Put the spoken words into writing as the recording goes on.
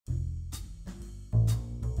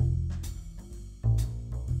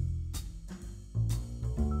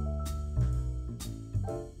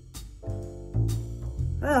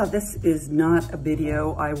This is not a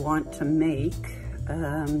video I want to make,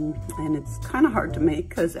 and it's kind of hard to make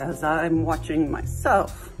because as I'm watching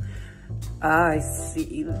myself, I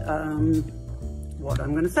see what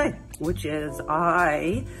I'm going to say, which is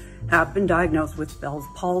I have been diagnosed with Bell's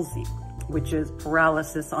palsy, which is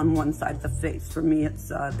paralysis on one side of the face. For me, it's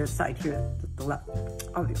this side here, the left,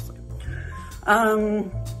 obviously.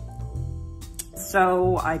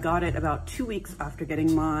 So I got it about 2 weeks after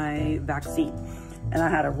getting my vaccine. And I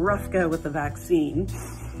had a rough go with the vaccine,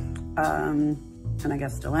 and I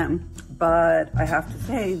guess still am. But I have to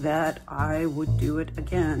say that I would do it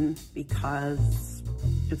again because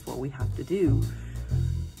it's what we have to do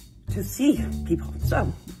to see people.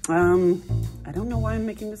 So, I don't know why I'm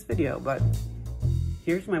making this video, but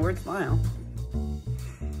here's my word smile.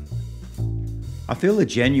 I feel a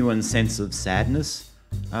genuine sense of sadness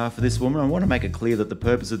for this woman. I want to make it clear that the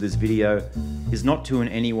purpose of this video is not to in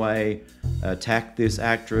any way attack this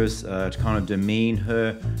actress, to kind of demean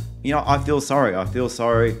her. You know, I feel sorry. I feel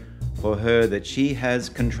sorry for her that she has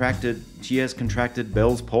contracted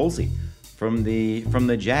Bell's palsy from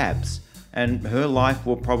the jabs, and her life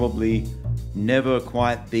will probably never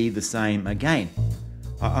quite be the same again.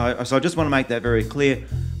 So I just want to make that very clear.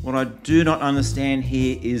 What I do not understand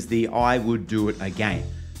here is the I would do it again.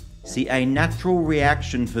 See, a natural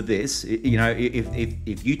reaction for this, you know,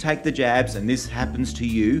 if you take the jabs and this happens to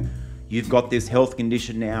you, you've got this health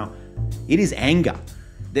condition now, it is anger.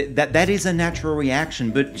 That is a natural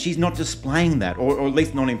reaction, but she's not displaying that, or at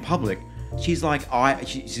least not in public. She's like,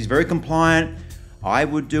 she's very compliant. I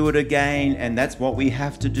would do it again, and that's what we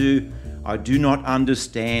have to do. I do not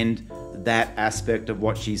understand that aspect of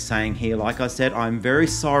what she's saying here. Like I said, I'm very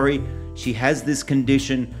sorry. She has this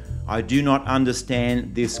condition. I do not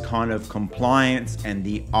understand this kind of compliance and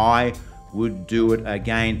the I would do it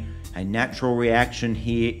again. A natural reaction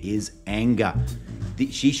here is anger.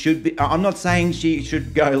 She should be, I'm not saying she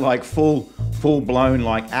should go like full blown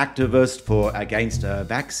like activist against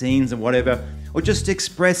vaccines and whatever, or just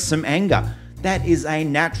express some anger. That is a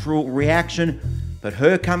natural reaction. But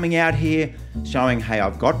her coming out here showing, hey,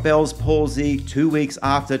 I've got Bell's palsy 2 weeks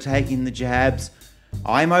after taking the jabs.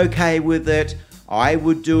 I'm okay with it. I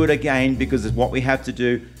would do it again because it's what we have to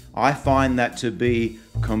do. I find that to be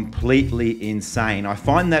completely insane. I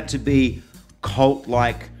find that to be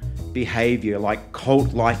cult-like behavior, like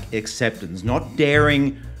cult-like acceptance, not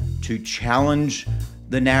daring to challenge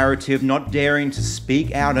the narrative, not daring to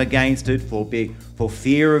speak out against it for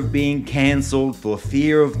fear of being cancelled, for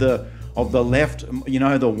fear of the left, you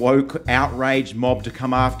know, the woke outrage mob to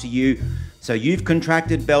come after you. So you've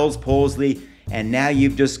contracted Bell's palsy, and now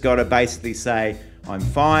you've just got to basically say, I'm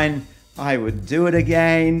fine, I would do it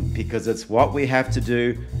again because it's what we have to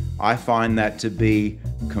do. I find that to be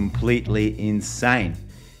completely insane.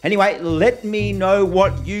 Anyway, let me know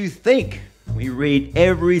what you think. We read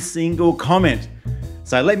every single comment.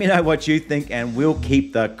 So let me know what you think and we'll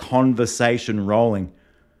keep the conversation rolling.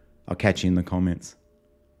 I'll catch you in the comments.